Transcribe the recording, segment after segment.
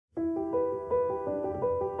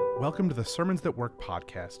Welcome to the Sermons That Work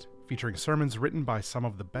podcast, featuring sermons written by some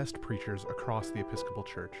of the best preachers across the Episcopal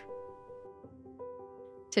Church.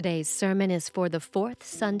 Today's sermon is for the fourth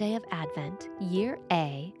Sunday of Advent, Year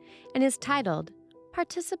A, and is titled,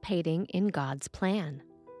 Participating in God's Plan.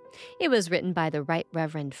 It was written by the Right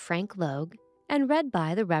Reverend Frank Logue and read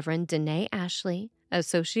by the Reverend Danae Ashley,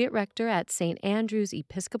 Associate Rector at St. Andrew's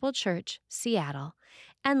Episcopal Church, Seattle,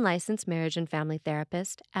 and Licensed Marriage and Family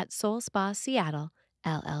Therapist at Soul Spa Seattle,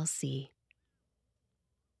 LLC.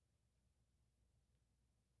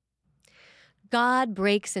 God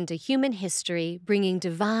breaks into human history, bringing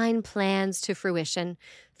divine plans to fruition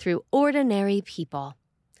through ordinary people.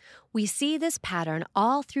 We see this pattern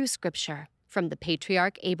all through Scripture, from the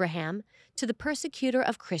patriarch Abraham to the persecutor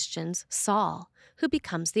of Christians, Saul, who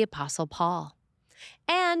becomes the Apostle Paul,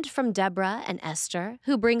 and from Deborah and Esther,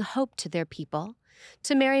 who bring hope to their people,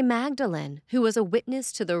 to Mary Magdalene, who was a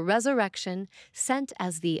witness to the resurrection, sent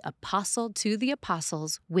as the apostle to the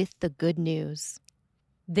apostles with the good news.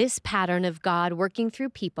 This pattern of God working through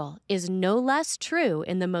people is no less true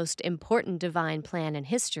in the most important divine plan in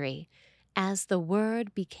history, as the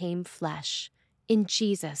Word became flesh, in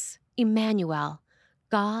Jesus, Emmanuel,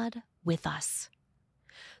 God with us.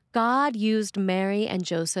 God used Mary and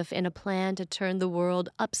Joseph in a plan to turn the world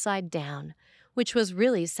upside down, which was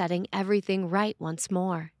really setting everything right once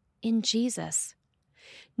more, in Jesus.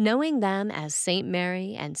 Knowing them as Saint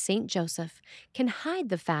Mary and Saint Joseph can hide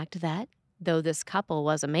the fact that, though this couple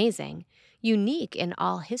was amazing, unique in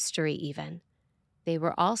all history even, they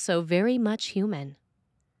were also very much human.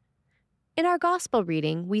 In our gospel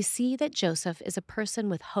reading, we see that Joseph is a person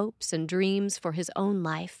with hopes and dreams for his own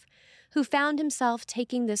life, who found himself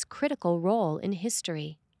taking this critical role in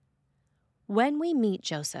history. When we meet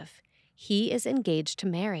Joseph, he is engaged to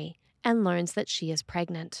Mary and learns that she is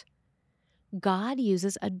pregnant. God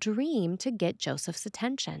uses a dream to get Joseph's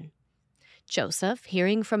attention. Joseph,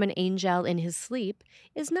 hearing from an angel in his sleep,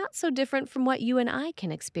 is not so different from what you and I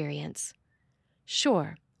can experience.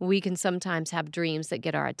 Sure, we can sometimes have dreams that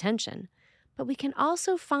get our attention, but we can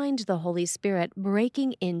also find the Holy Spirit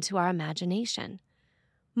breaking into our imagination.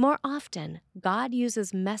 More often, God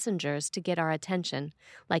uses messengers to get our attention,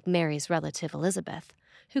 like Mary's relative Elizabeth,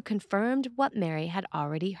 who confirmed what Mary had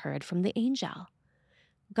already heard from the angel.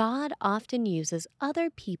 God often uses other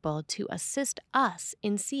people to assist us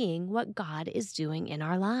in seeing what God is doing in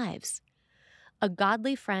our lives. A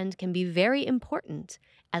godly friend can be very important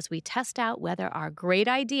as we test out whether our great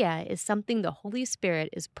idea is something the Holy Spirit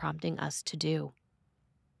is prompting us to do.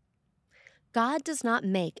 God does not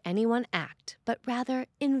make anyone act, but rather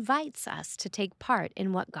invites us to take part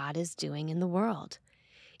in what God is doing in the world.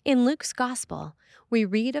 In Luke's Gospel, we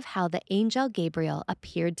read of how the angel Gabriel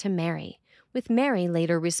appeared to Mary, with Mary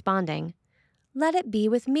later responding, "Let it be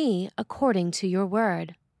with me according to your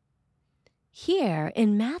word." Here,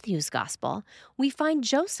 in Matthew's Gospel, we find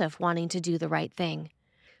Joseph wanting to do the right thing.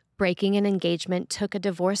 Breaking an engagement took a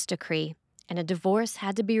divorce decree, and a divorce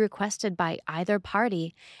had to be requested by either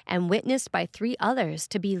party and witnessed by 3 others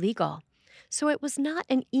to be legal. So it was not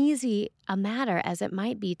an easy a matter as it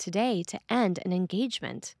might be today to end an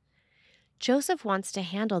engagement. Joseph wants to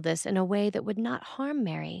handle this in a way that would not harm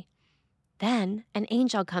Mary. Then an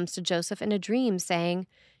angel comes to Joseph in a dream saying,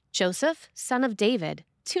 "Joseph, son of David,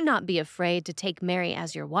 do not be afraid to take Mary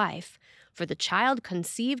as your wife, for the child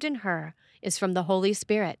conceived in her is from the Holy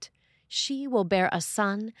Spirit. She will bear a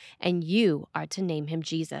son, and you are to name him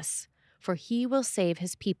Jesus, for he will save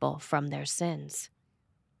his people from their sins."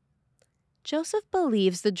 Joseph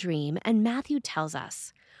believes the dream, and Matthew tells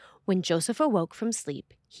us, when Joseph awoke from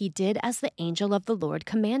sleep, he did as the angel of the Lord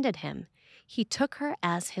commanded him. He took her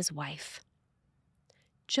as his wife.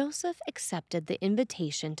 Joseph accepted the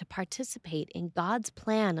invitation to participate in God's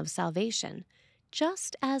plan of salvation,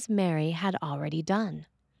 just as Mary had already done.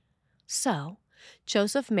 So,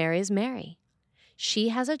 Joseph marries Mary. She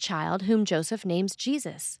has a child whom Joseph names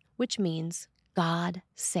Jesus, which means God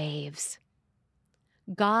saves.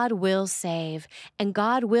 God will save, and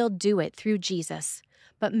God will do it through Jesus.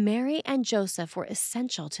 But Mary and Joseph were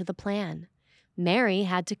essential to the plan. Mary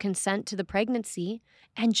had to consent to the pregnancy,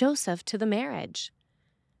 and Joseph to the marriage.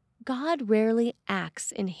 God rarely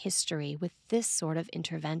acts in history with this sort of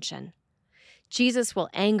intervention. Jesus will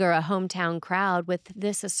anger a hometown crowd with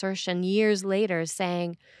this assertion years later,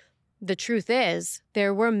 saying, "The truth is,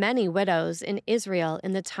 there were many widows in Israel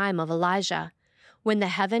in the time of Elijah, when the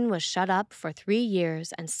heaven was shut up for 3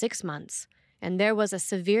 years and 6 months, and there was a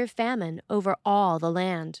severe famine over all the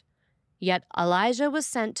land. Yet Elijah was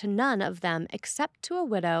sent to none of them except to a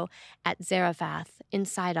widow at Zarephath in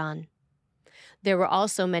Sidon. There were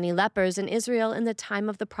also many lepers in Israel in the time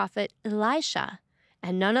of the prophet Elisha,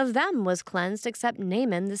 and none of them was cleansed except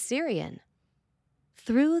Naaman the Syrian.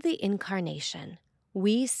 Through the incarnation,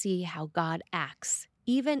 we see how God acts,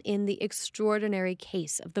 even in the extraordinary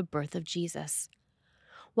case of the birth of Jesus.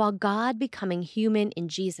 While God becoming human in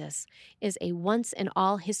Jesus is a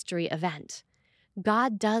once-in-all-history event,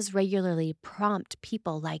 God does regularly prompt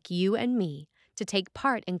people like you and me to take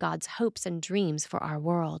part in God's hopes and dreams for our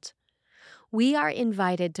world. We are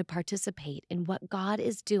invited to participate in what God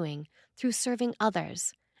is doing through serving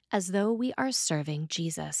others, as though we are serving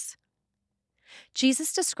Jesus.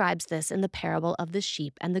 Jesus describes this in the parable of the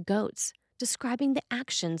sheep and the goats, describing the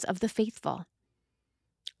actions of the faithful.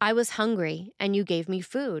 I was hungry, and you gave me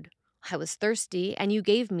food. I was thirsty, and you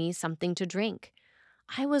gave me something to drink.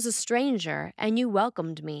 I was a stranger, and you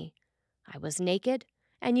welcomed me. I was naked,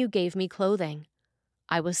 and you gave me clothing.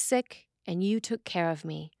 I was sick, and you took care of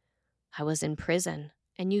me. I was in prison,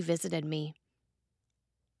 and you visited me.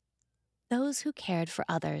 Those who cared for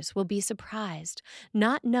others will be surprised,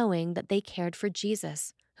 not knowing that they cared for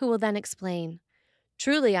Jesus, who will then explain,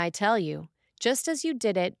 "Truly I tell you, just as you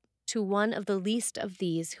did it to one of the least of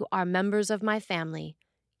these who are members of my family,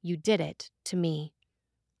 you did it to me."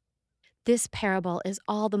 This parable is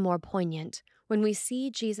all the more poignant when we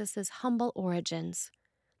see Jesus' humble origins.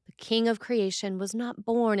 The King of creation was not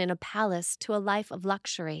born in a palace to a life of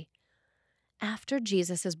luxury. After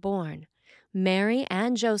Jesus is born, Mary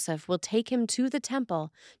and Joseph will take him to the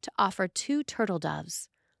temple to offer 2 turtle doves.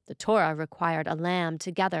 The Torah required a lamb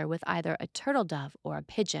together with either a turtle dove or a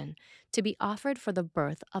pigeon to be offered for the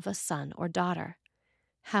birth of a son or daughter.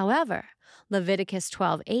 However, Leviticus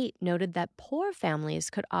 12:8 noted that poor families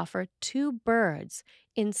could offer 2 birds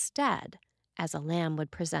instead, as a lamb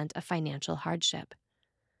would present a financial hardship.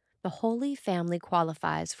 The Holy Family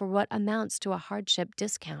qualifies for what amounts to a hardship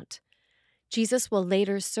discount. Jesus will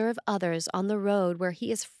later serve others on the road where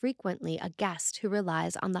he is frequently a guest who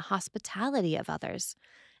relies on the hospitality of others,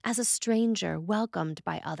 as a stranger welcomed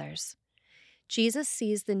by others. Jesus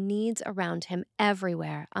sees the needs around him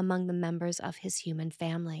everywhere among the members of his human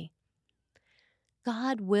family.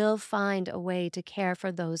 God will find a way to care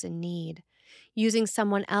for those in need, using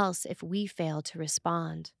someone else if we fail to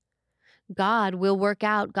respond. God will work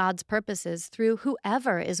out God's purposes through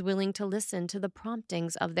whoever is willing to listen to the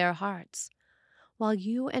promptings of their hearts. While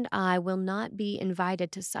you and I will not be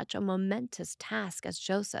invited to such a momentous task as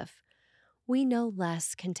Joseph, we no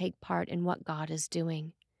less can take part in what God is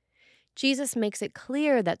doing. Jesus makes it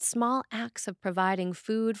clear that small acts of providing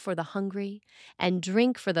food for the hungry and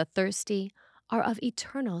drink for the thirsty are of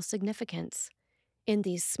eternal significance. In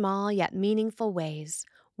these small yet meaningful ways,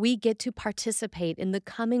 we get to participate in the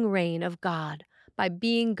coming reign of God by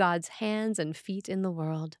being God's hands and feet in the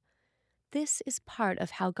world. This is part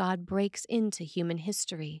of how God breaks into human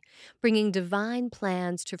history, bringing divine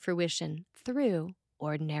plans to fruition through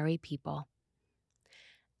ordinary people.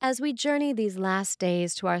 As we journey these last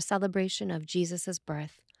days to our celebration of Jesus'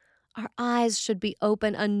 birth, our eyes should be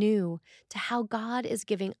open anew to how God is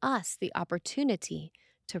giving us the opportunity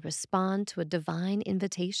to respond to a divine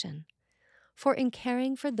invitation. For in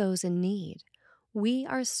caring for those in need, we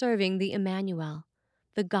are serving the Emmanuel,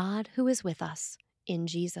 the God who is with us in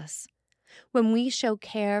Jesus. When we show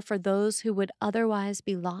care for those who would otherwise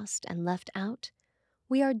be lost and left out,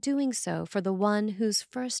 we are doing so for the one whose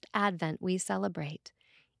first advent we celebrate,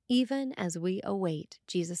 even as we await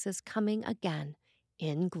Jesus' coming again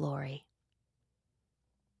in glory.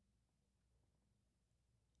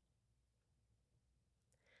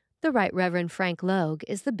 The Right Reverend Frank Logue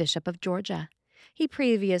is the Bishop of Georgia. He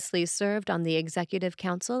previously served on the Executive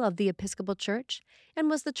Council of the Episcopal Church and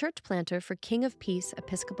was the church planter for King of Peace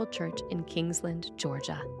Episcopal Church in Kingsland,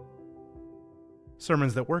 Georgia.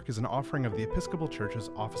 Sermons That Work is an offering of the Episcopal Church's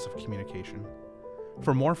Office of Communication.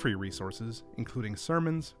 For more free resources, including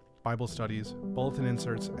sermons, Bible studies, bulletin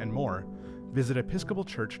inserts, and more, visit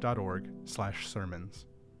episcopalchurch.org/sermons.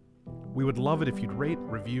 We would love it if you'd rate,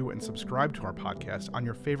 review, and subscribe to our podcast on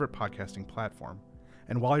your favorite podcasting platform.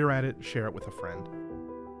 And while you're at it, share it with a friend.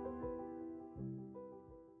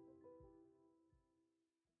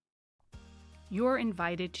 You're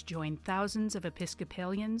invited to join thousands of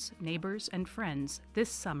Episcopalians, neighbors, and friends this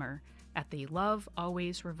summer at the Love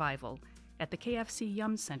Always Revival at the KFC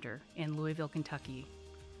Yum Center in Louisville, Kentucky.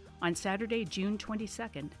 On Saturday, June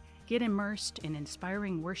 22nd, get immersed in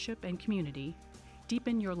inspiring worship and community,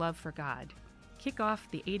 deepen your love for God, kick off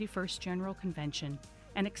the 81st General Convention,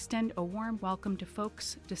 and extend a warm welcome to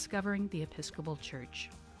folks discovering the Episcopal Church.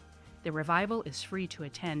 The revival is free to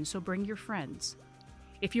attend, so bring your friends.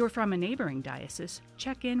 If you're from a neighboring diocese,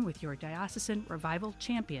 check in with your diocesan revival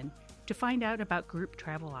champion to find out about group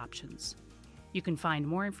travel options. You can find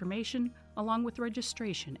more information along with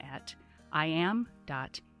registration at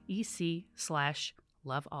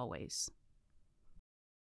iam.ec/lovealways.